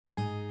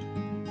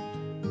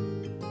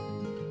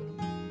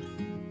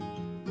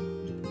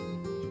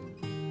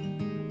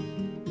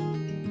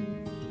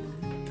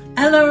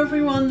Hello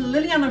everyone,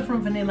 Liliana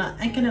from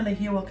Vanillandcanela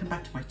here. Welcome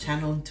back to my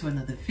channel and to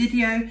another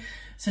video.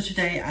 So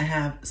today I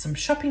have some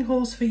shopping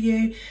hauls for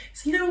you.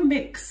 It's a little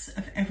mix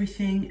of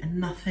everything and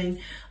nothing.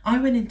 I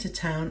went into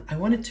town. I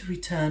wanted to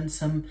return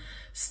some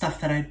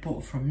stuff that I'd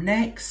bought from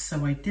Next,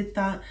 so I did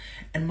that.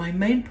 And my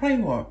main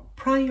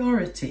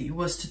priority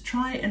was to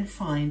try and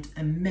find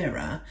a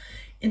mirror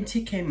in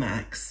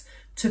TkMaxx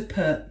to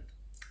put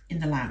in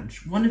the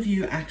lounge. One of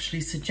you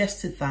actually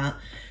suggested that,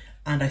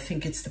 and I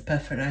think it's the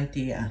perfect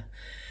idea.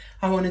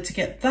 I wanted to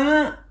get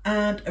that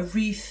and a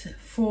wreath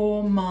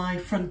for my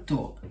front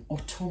door,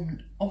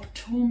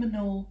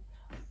 autumnal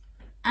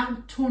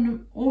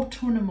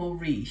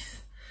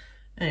wreath.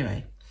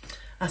 Anyway,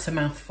 that's a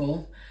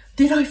mouthful.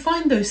 Did I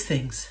find those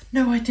things?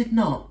 No, I did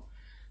not.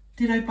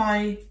 Did I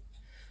buy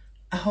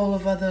a whole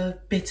of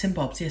other bits and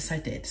bobs? Yes, I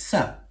did.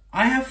 So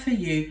I have for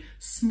you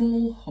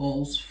small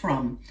hauls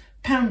from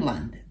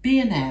Poundland,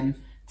 B&M,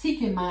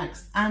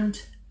 TkMaxx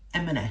and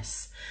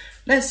M&S.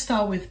 Let's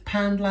start with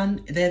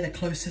Poundland. They're the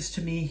closest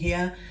to me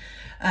here.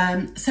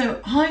 So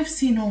I've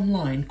seen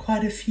online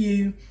quite a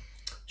few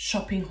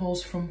shopping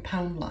hauls from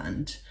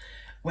Poundland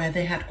where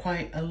they had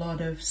quite a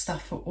lot of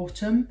stuff for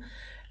autumn.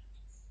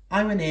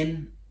 I went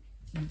in.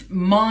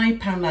 My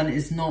Poundland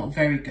is not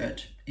very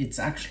good. It's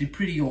actually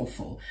pretty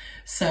awful.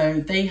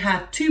 So they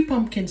had 2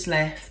 pumpkins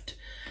left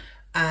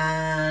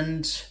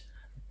and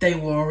they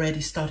were already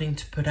starting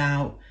to put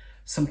out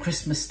some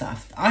Christmas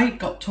stuff. I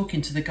got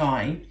talking to the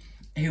guy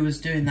who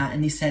was doing that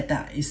and he said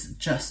that is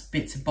just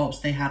bits and bobs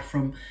they had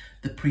from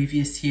the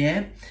previous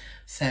year.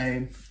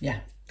 So yeah,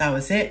 that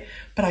was it.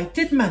 But I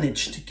did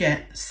manage to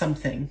get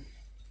something.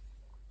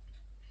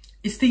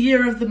 It's the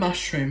year of the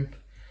mushroom.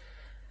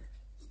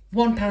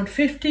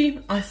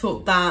 £1.50. I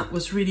thought that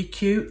was really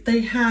cute.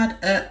 They had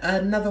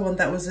another one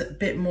that was a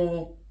bit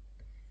more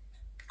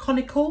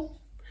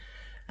conical,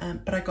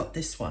 but I got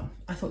this one.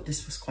 I thought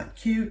this was quite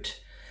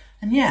cute.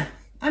 And yeah,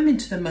 I'm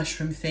into the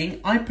mushroom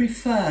thing. I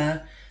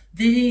prefer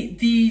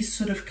these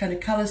sort of kind of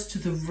colours to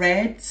the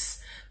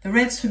reds. The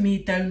reds for me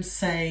don't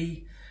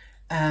say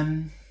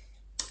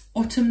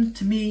autumn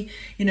to me.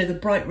 You know, the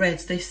bright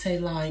reds, they say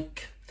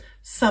like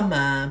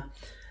summer,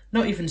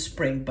 not even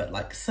spring, but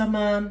like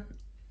summer,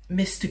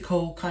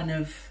 mystical kind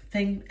of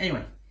thing.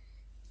 Anyway,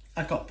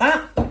 I got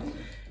that.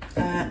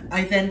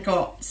 I then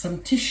got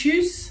some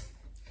tissues,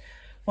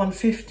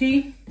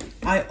 £1.50.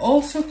 I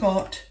also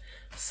got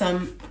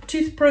some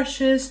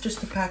toothbrushes,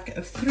 just a pack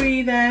of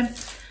 3 there.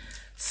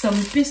 Some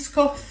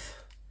Biscoff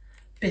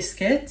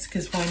biscuits,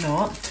 because why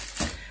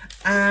not?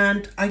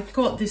 And I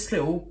got this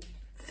little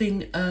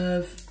thing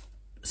of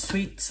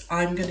sweets.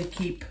 I'm going to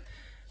keep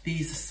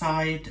these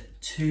aside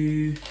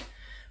to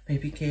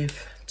maybe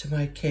give to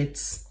my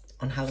kids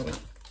on Halloween.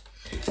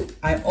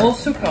 I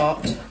also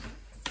got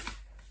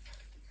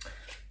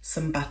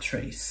some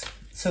batteries.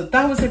 So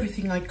that was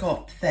everything I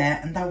got there,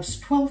 and that was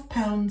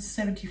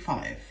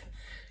 £12.75.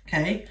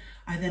 Okay,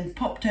 I then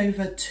popped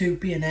over to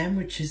B&M,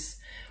 which is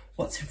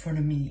what's in front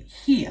of me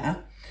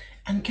here,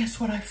 and guess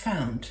what I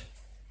found?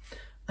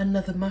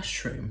 Another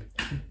mushroom.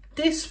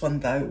 This one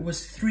though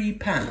was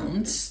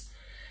 £3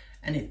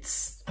 and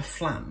it's a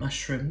flat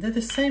mushroom. They're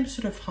the same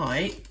sort of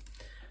height.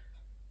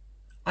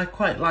 I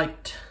quite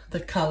liked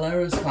the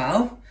colour as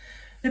well.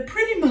 They're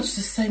pretty much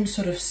the same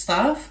sort of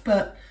stuff,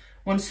 but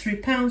one's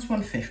 £3,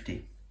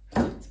 £1.50.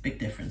 It's a big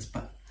difference,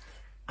 but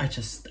I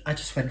just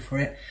went for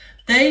it.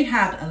 They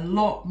had a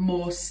lot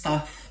more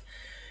stuff.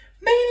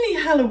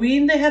 Mainly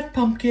Halloween. They had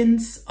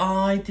pumpkins.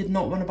 I did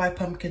not want to buy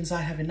pumpkins.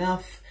 I have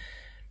enough.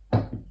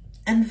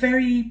 And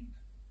very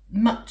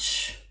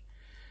much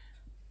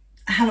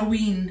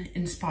Halloween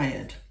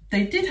inspired.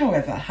 They did,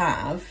 however,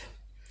 have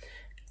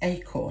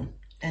acorn.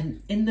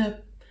 And in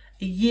a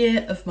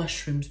year of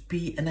mushrooms,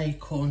 be an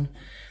acorn.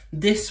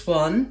 This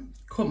one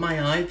caught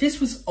my eye. This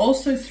was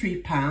also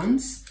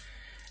 £3.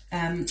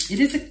 It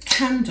is a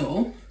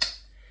candle.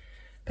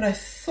 But I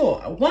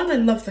thought, one, I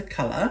love the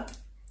colour.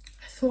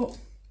 I thought,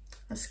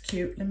 that's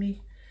cute. Let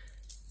me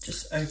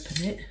just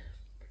open it.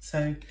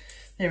 So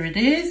there it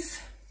is.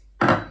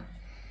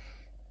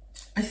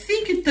 I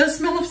think it does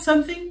smell of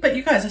something, but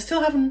you guys, I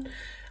still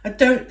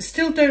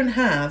don't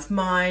have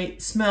my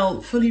smell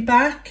fully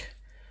back.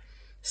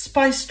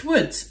 Spiced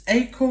Woods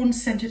acorn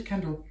scented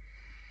candle.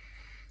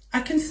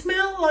 I can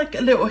smell like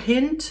a little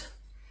hint.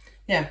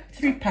 Yeah,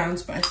 £3,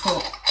 but I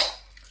thought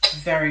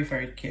very,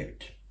 very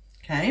cute.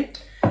 Okay.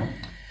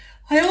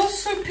 I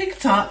also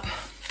picked up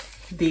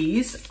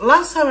these.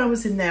 Last time I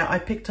was in there, I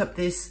picked up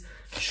this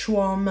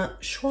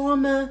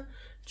shawarma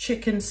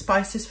chicken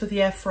spices for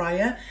the air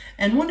fryer.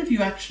 And one of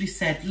you actually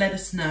said, let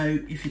us know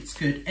if it's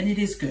good. And it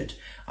is good.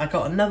 I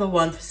got another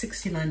one for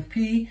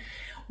 69p.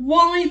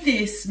 Why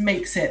this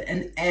makes it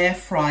an air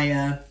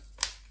fryer,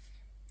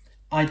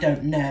 I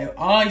don't know.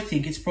 I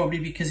think it's probably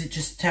because it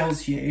just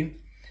tells you,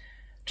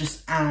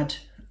 just add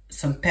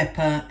some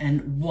pepper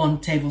and 1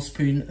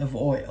 tablespoon of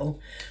oil.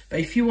 But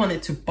if you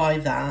wanted to buy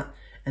that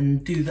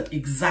and do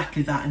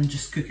exactly that and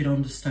just cook it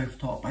on the stove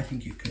top, I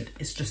think you could.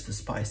 It's just the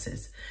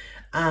spices.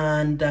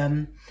 And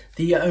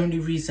the only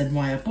reason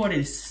why I bought it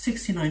is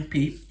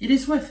 69p. It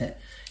is worth it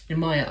in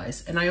my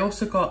eyes. And I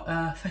also got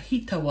a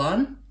fajita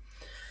one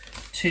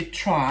to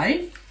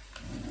try.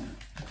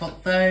 I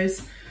got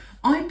those.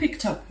 I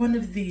picked up one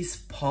of these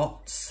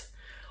pots,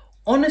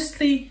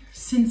 honestly,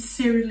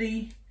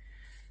 sincerely,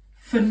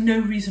 for no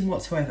reason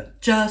whatsoever,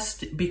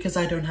 just because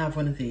I don't have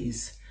one of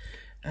these.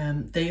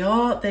 They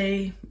are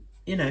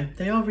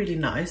really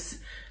nice.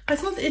 I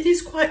thought it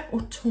is quite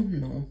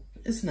autumnal,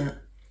 isn't it?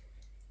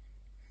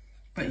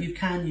 But you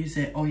can use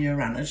it all year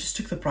round. I just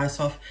took the price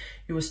off.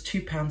 It was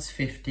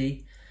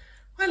 £2.50.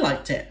 I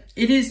liked it.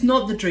 It is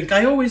not the drink.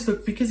 I always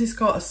look, because it's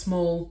got a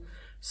small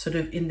sort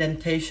of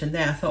indentation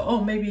there, I thought,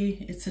 oh,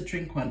 maybe it's a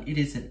drink one. It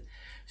isn't.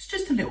 It's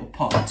just a little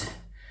pot.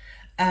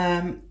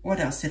 What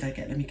else did I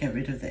get? Let me get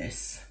rid of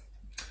this.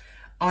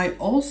 I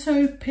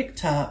also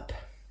picked up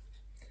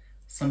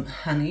some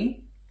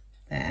honey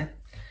there,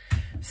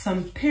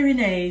 some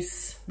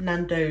Pyrenees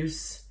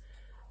Nando's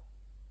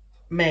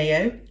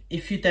mayo.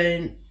 If you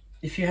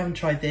haven't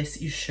tried this,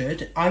 you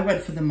should. I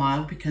went for the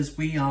mild because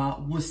we are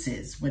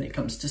wusses when it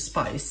comes to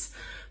spice,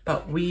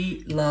 but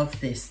we love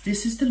this.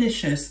 This is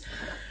delicious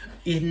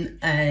in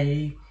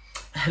a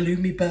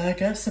halloumi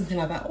burger, something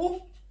like that,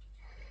 or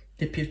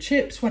dip your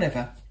chips,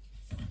 whatever.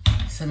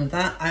 Some of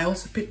that. I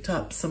also picked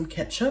up some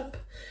ketchup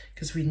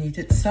because we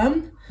needed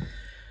some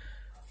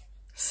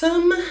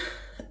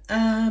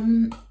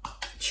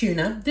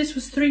tuna. This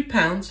was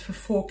 £3 for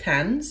 4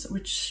 cans,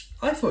 which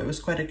I thought it was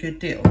quite a good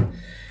deal.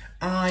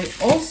 I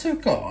also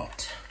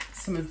got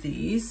some of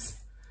these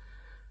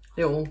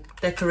little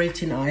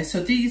decorating eyes.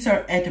 So these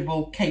are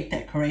edible cake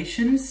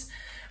decorations.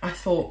 I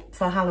thought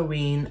for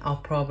Halloween I'll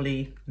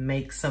probably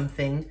make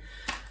something.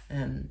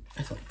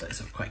 I thought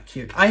those are quite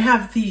cute. I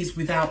have these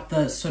without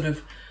the sort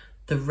of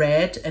the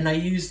red, and I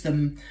use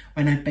them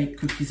when I bake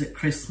cookies at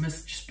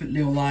Christmas, just put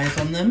little eyes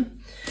on them.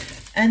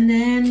 And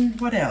then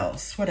what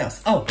else?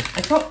 Oh,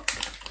 I got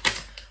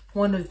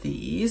one of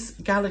these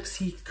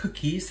Galaxy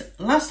cookies.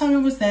 Last time I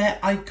was there,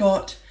 I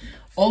got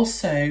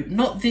also,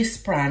 not this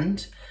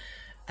brand,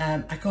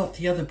 I got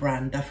the other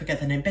brand, I forget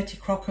the name, Betty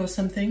Crocker or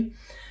something.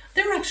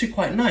 They were actually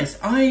quite nice.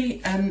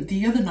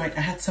 The other night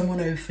I had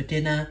someone over for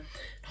dinner.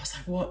 I was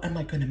like, what am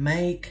I going to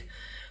make?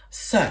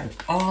 So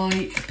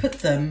I put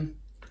them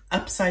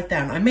upside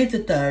down. I made the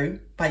dough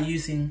by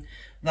using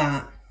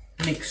that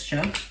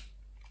mixture.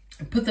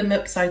 I put them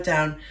upside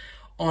down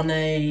on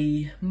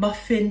a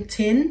muffin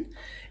tin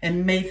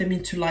and made them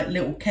into like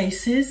little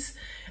cases,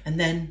 and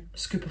then a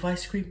scoop of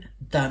ice cream,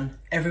 done.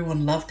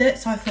 Everyone loved it.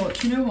 So I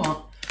thought, you know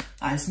what?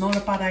 That is not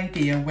a bad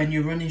idea when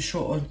you're running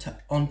short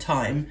on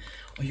time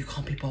or you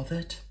can't be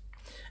bothered.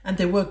 And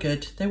they were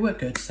good. They were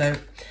good. So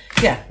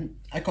yeah,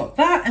 I got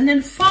that. And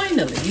then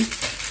finally,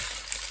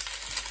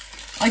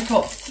 I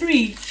got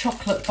 3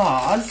 chocolate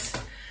bars.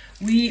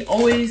 We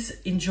always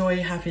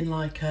enjoy having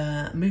like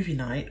a movie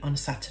night on a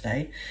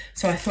Saturday.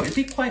 So I thought it'd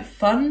be quite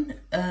fun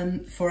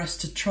for us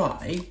to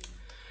try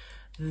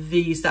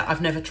these that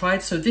I've never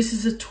tried. So this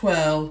is a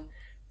twirl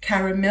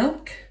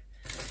caramel.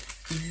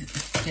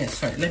 Yeah,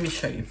 sorry, let me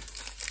show you.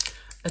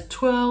 A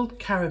twirl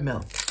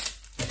caramel.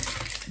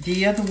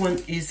 The other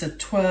one is a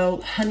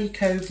twirl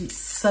honeycomb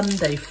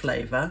sundae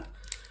flavour.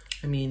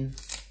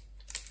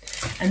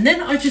 And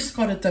then I just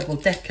got a double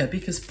decker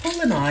because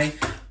Paul and I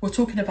were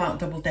talking about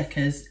double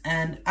deckers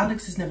and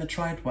Alex has never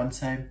tried one,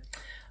 so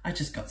I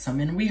just got some,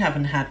 and we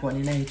haven't had one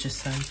in ages,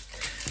 so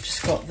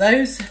just got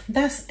those.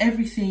 That's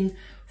everything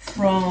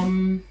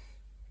from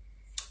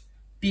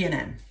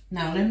B&M.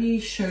 Now let me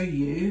show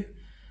you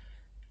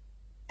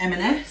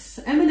M&S.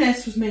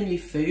 M&S was mainly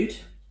food,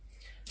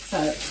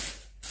 so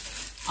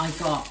I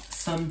got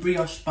some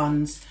brioche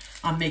buns.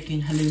 I'm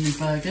making halloumi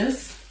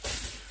burgers.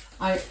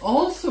 I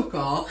also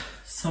got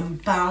some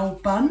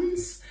bao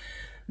buns.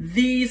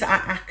 These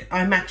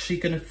I'm actually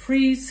going to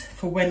freeze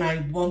for when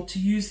I want to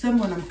use them,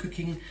 when I'm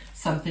cooking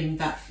something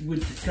that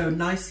would go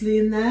nicely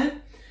in there.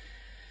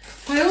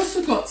 I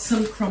also got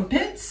some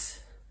crumpets,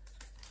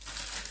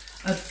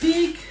 a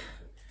big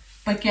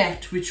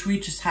baguette, which we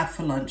just had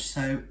for lunch,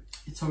 so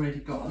it's already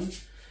gone.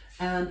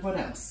 And what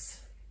else?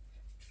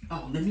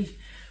 Oh,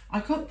 I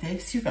got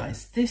this, you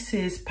guys. This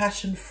is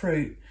passion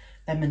fruit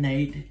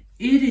lemonade.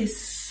 It is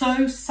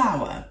so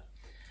sour.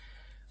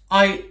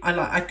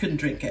 I couldn't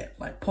drink it.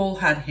 Like Paul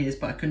had his,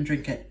 but I couldn't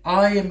drink it.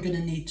 I am going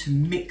to need to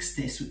mix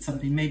this with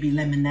something, maybe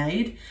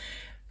lemonade.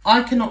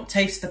 I cannot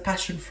taste the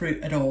passion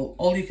fruit at all.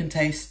 All you can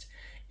taste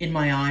in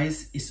my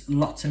eyes is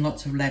lots and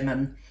lots of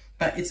lemon.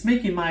 But it's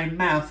making my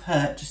mouth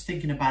hurt just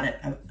thinking about it,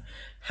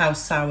 how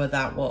sour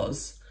that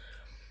was.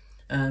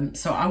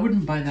 So I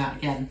wouldn't buy that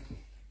again.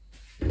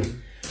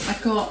 I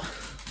got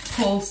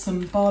Paul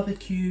some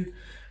barbecue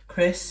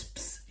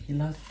crisps. He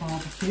loves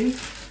barbecue.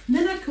 And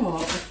then I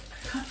got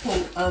a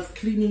couple of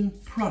cleaning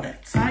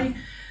products.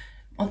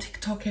 On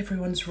TikTok,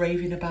 everyone's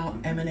raving about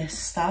M&S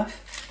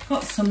stuff.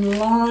 Got some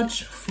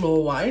large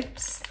floor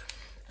wipes.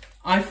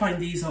 I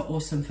find these are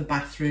awesome for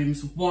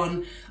bathrooms.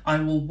 One, I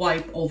will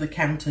wipe all the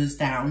counters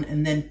down,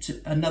 and then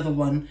another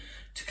one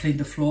to clean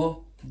the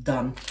floor.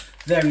 Done.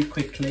 very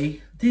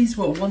quickly. These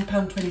were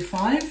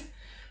 £1.25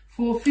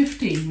 for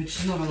 15, which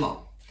is not a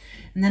lot.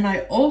 And then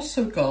I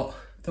also got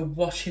the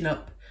washing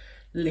up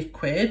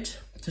liquid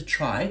to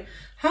try.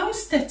 How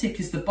aesthetic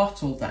is the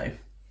bottle though?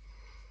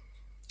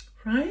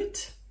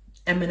 Right?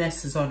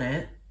 M&S is on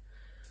it.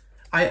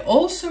 I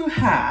also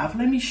have,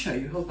 let me show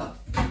you, hold on.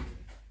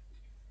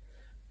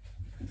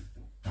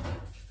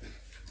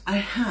 I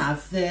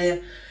have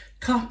the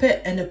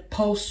carpet and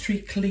upholstery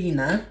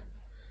cleaner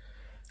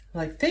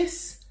like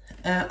this.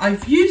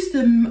 I've used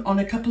them on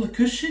a couple of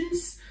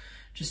cushions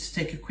just to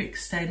take a quick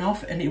stain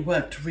off, and it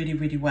worked really,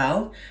 really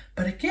well.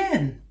 But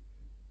again,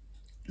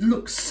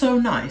 looks so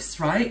nice,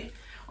 right?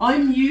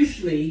 I'm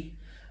usually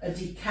a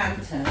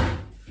decanter.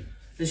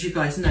 As you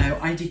guys know,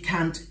 I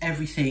decant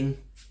everything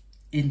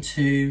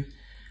into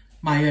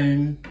my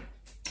own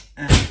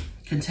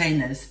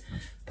containers,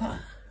 but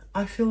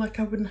I feel like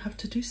I wouldn't have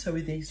to do so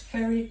with these.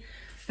 Very,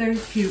 very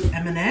cute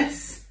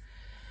M&S.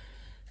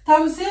 That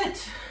was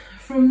it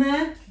from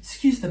there.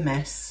 Excuse the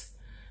mess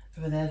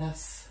over there.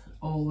 That's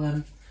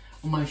all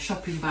my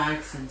shopping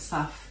bags and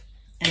stuff.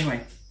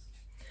 Anyway,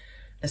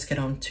 let's get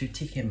on to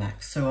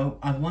TkMaxx. So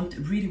I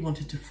really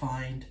wanted to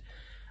find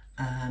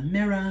a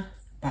mirror,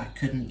 but I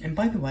couldn't. And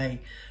by the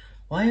way,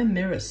 why are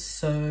mirrors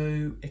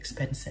so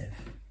expensive?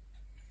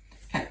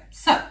 Okay,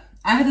 so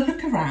I had a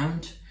look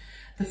around.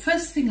 The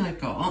first thing I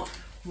got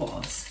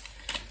was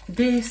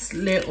this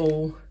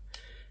little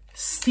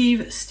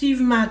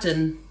Steve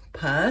Madden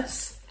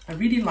purse. I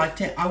really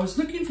liked it. I was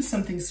looking for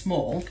something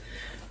small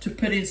to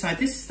put inside.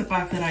 This is the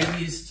bag that I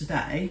used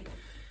today.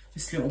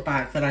 This little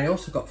bag that I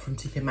also got from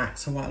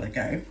TkMaxx a while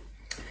ago.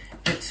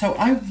 And so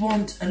I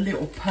want a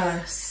little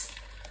purse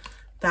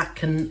that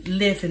can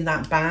live in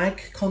that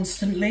bag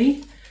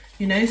constantly,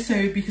 you know,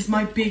 so because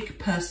my big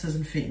purse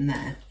doesn't fit in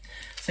there.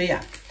 So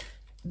yeah,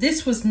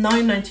 this was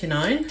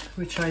 £9.99,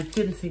 which I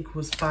didn't think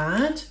was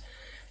bad.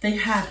 They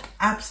had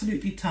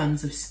absolutely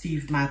tons of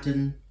Steve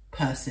Madden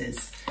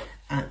purses,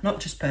 not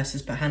just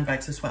purses, but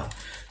handbags as well.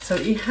 So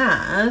it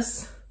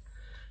has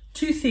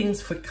two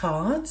things for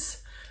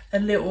cards, a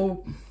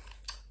little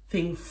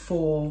thing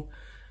for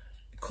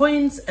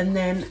coins, and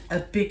then a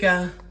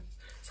bigger,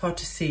 it's hard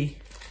to see,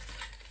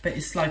 but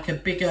it's like a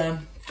bigger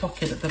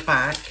pocket at the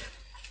back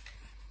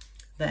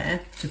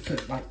there to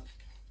put like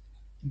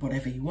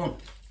whatever you want,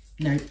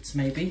 notes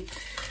maybe.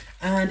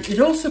 And it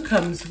also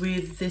comes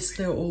with this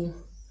little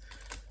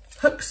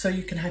hook, so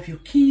you can have your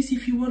keys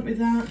if you want with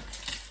that,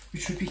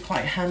 which would be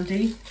quite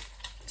handy.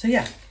 So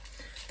yeah,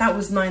 that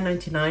was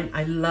 £9.99.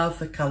 I love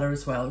the colour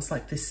as well. It's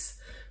like this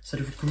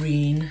sort of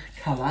green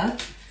colour.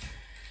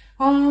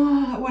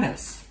 What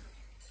else?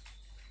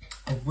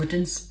 A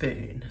wooden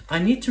spoon. I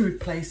need to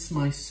replace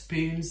my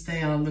spoons.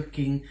 They are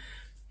looking,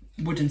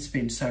 wooden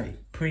spoons, sorry,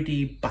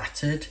 pretty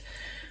battered.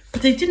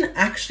 But they didn't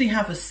actually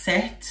have a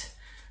set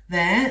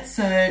there.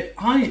 So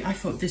I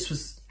thought this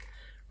was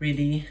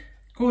really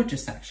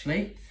gorgeous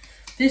actually.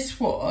 This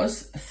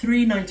was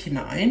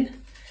 £3.99.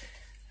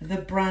 The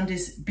brand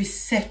is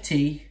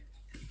Bissetti,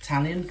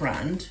 Italian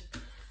brand.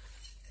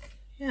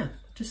 Yeah,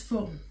 just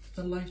thought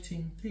the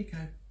lighting, there you go.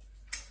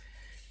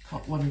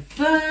 Got one of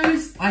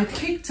those. I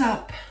picked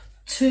up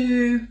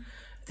two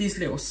these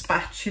little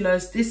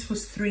spatulas. This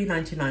was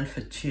 £3.99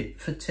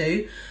 for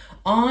two.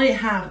 I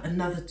have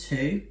another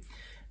two,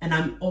 and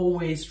I'm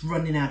always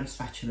running out of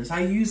spatulas.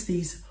 I use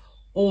these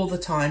all the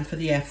time for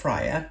the air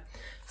fryer,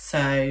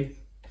 so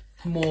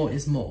more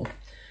is more.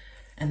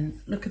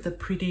 And look at the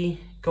pretty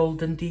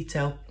golden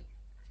detail.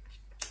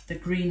 The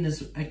green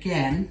is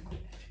again,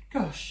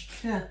 gosh,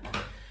 yeah.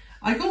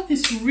 I got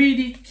this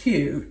really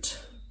cute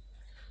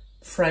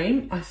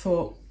frame. I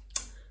thought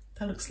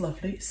that looks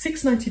lovely.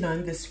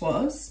 £6.99 this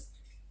was.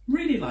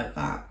 Really like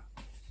that.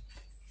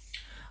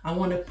 I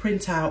want to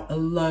print out a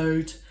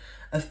load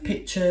of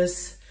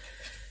pictures.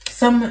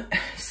 So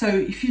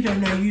if you don't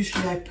know,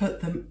 usually I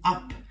put them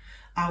up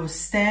our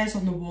stairs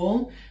on the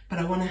wall, but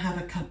I want to have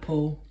a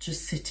couple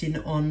just sitting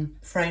on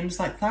frames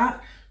like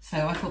that.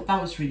 So I thought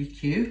that was really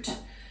cute.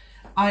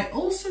 I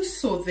also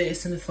saw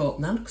this and I thought,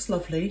 that looks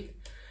lovely.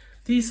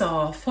 These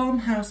are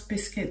farmhouse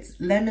biscuits,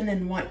 lemon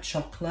and white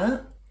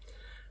chocolate.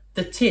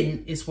 The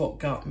tin is what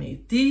got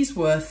me. These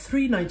were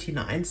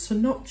 £3.99, so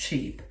not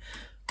cheap,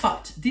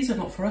 but these are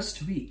not for us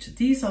to eat.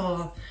 These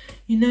are,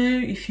 you know,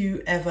 if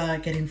you ever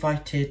get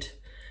invited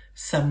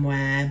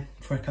somewhere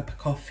for a cup of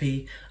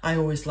coffee, I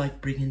always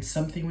like bringing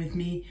something with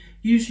me.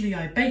 Usually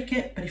I bake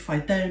it, but if I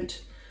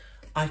don't,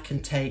 I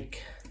can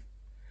take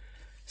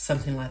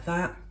something like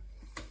that.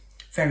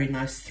 Very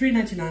nice,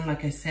 £3.99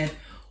 like I said.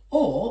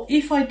 Or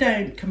if I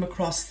don't come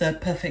across the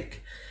perfect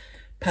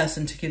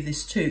person to give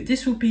this to,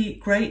 this will be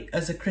great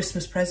as a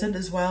Christmas present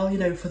as well, you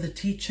know, for the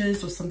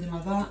teachers or something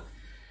like that,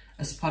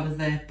 as part of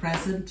their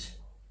present.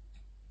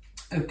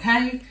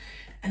 Okay,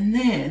 and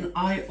then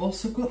I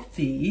also got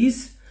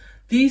these.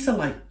 These are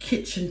like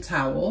kitchen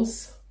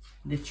towels,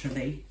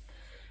 literally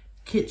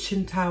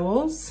kitchen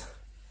towels.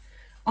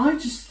 I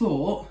just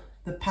thought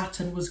the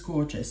pattern was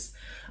gorgeous.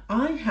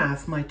 I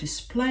have my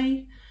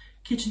display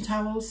kitchen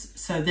towels,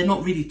 so they're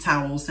not really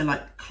towels, they're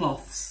like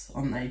cloths,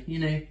 aren't they, you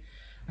know,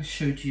 I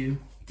showed you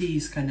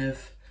this kind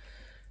of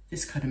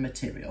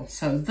material.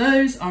 So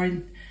those are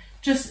in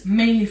just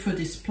mainly for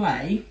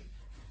display,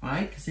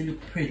 right? Because they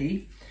look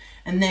pretty.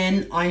 And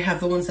then I have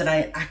the ones that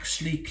I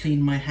actually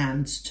clean my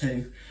hands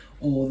to,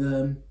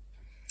 or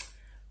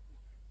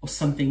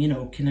something, you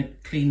know, can I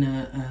clean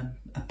a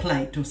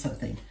plate or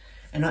something.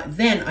 And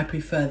then I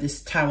prefer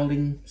this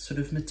toweling sort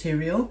of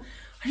material.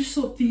 I just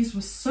thought these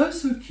were so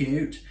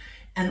cute.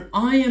 And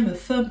I am a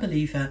firm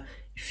believer,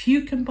 if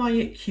you can buy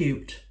it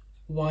cute,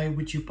 why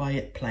would you buy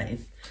it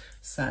plain?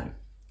 So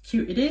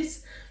cute it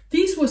is.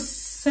 These were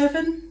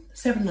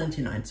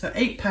 $7.99, so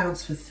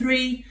 £8 for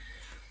 3.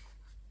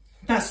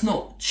 That's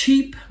not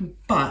cheap,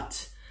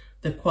 but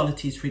the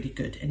quality is really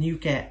good. And you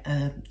get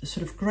a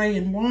sort of grey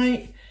and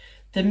white.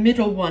 The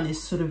middle one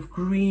is sort of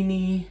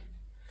greeny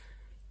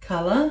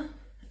colour,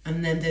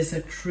 and then there's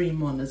a cream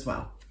one as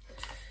well.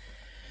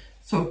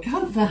 So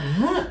got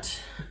that.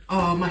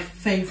 Oh, my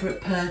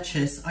favourite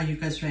purchase. Are you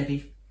guys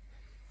ready?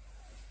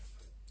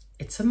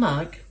 It's a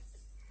mug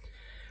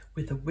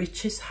with a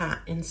witch's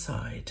hat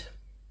inside.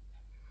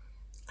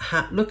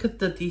 Look at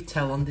the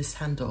detail on this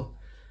handle.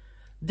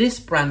 This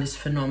brand is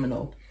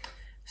phenomenal.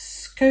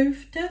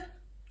 Scovde.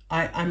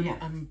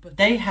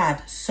 They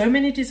had so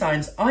many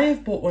designs. I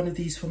have bought one of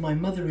these for my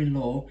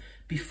mother-in-law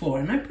before,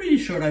 and I'm pretty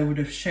sure I would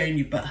have shown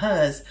you, but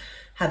hers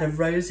had a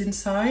rose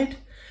inside.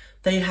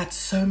 They had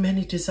so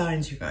many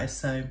designs, you guys,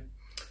 so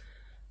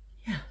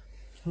yeah,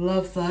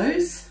 love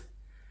those.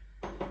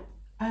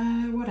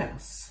 What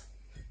else?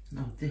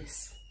 Oh,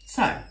 this.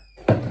 So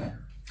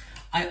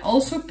I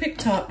also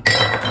picked up,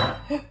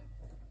 thought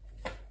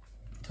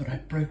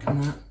I'd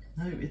broken that.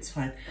 No, it's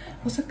fine.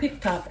 Also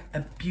picked up a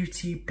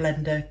beauty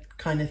blender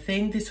kind of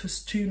thing. This was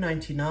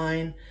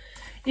 $2.99.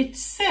 It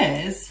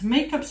says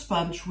makeup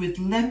sponge with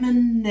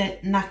lemon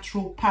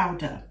natural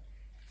powder.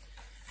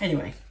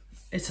 Anyway,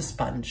 it's a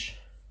sponge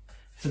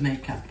for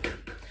makeup.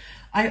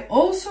 I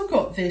also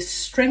got this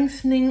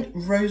strengthening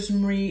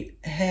rosemary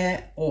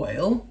hair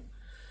oil.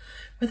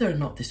 Whether or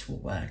not this will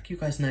work, you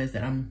guys know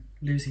that I'm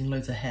losing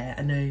loads of hair.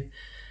 I know it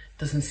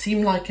doesn't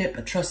seem like it,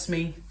 but trust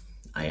me,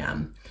 I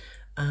am.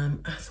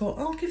 I thought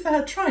I'll give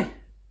that a try.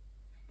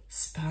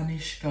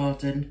 Spanish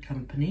Garden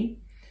Company,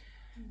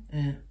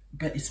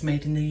 but it's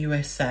made in the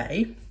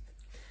USA.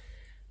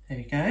 There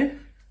we go.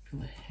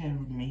 Got the hair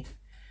on me.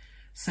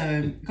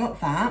 So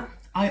got that.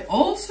 I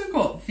also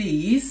got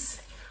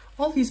these,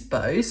 all these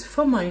bows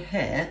for my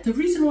hair. The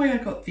reason why I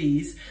got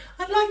these,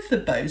 I like the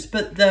bows,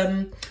 but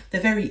they're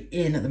very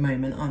in at the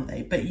moment, aren't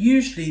they? But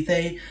usually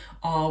they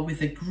are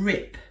with a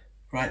grip,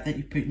 right, that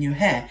you put in your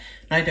hair.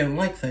 And I don't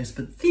like those,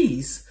 but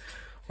these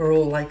were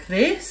all like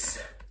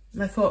this.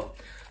 And I thought,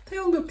 they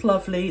all look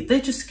lovely. They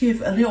just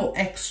give a little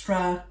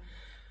extra.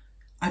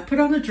 I put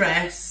on a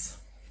dress,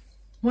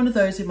 one of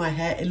those in my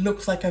hair. It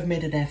looks like I've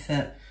made an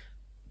effort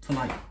for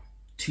like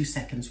 2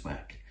 seconds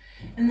work.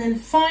 And then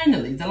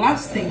finally, the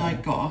last thing I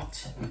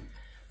got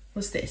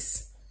was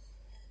this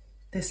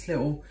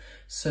little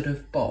sort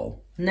of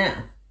bowl.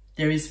 Now,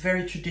 there is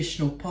very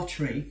traditional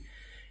pottery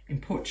in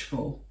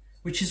Portugal,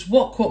 which is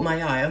what caught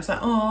my eye. I was like,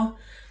 oh,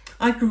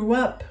 I grew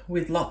up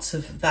with lots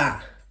of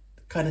that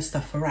kind of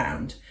stuff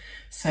around.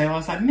 So I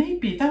was like,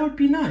 maybe that would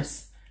be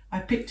nice. I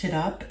picked it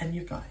up, and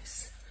you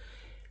guys,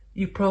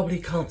 you probably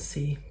can't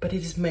see, but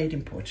it is made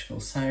in Portugal.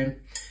 So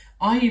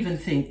I even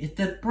think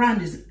the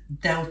brand is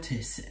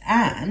Deltis,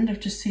 and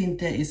I've just seen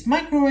there is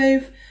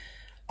microwave,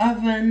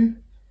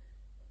 oven,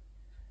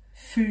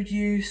 food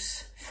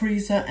use,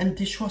 freezer, and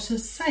dishwasher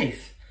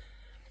safe.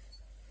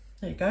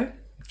 There you go.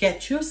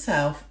 Get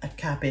yourself a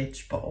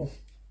cabbage bowl.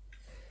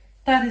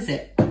 That is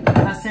it.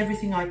 That's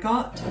everything I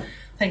got.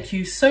 Thank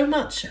you so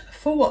much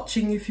for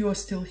watching. If you are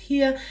still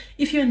here,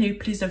 if you're new,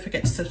 please don't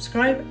forget to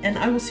subscribe, and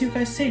I will see you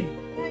guys soon.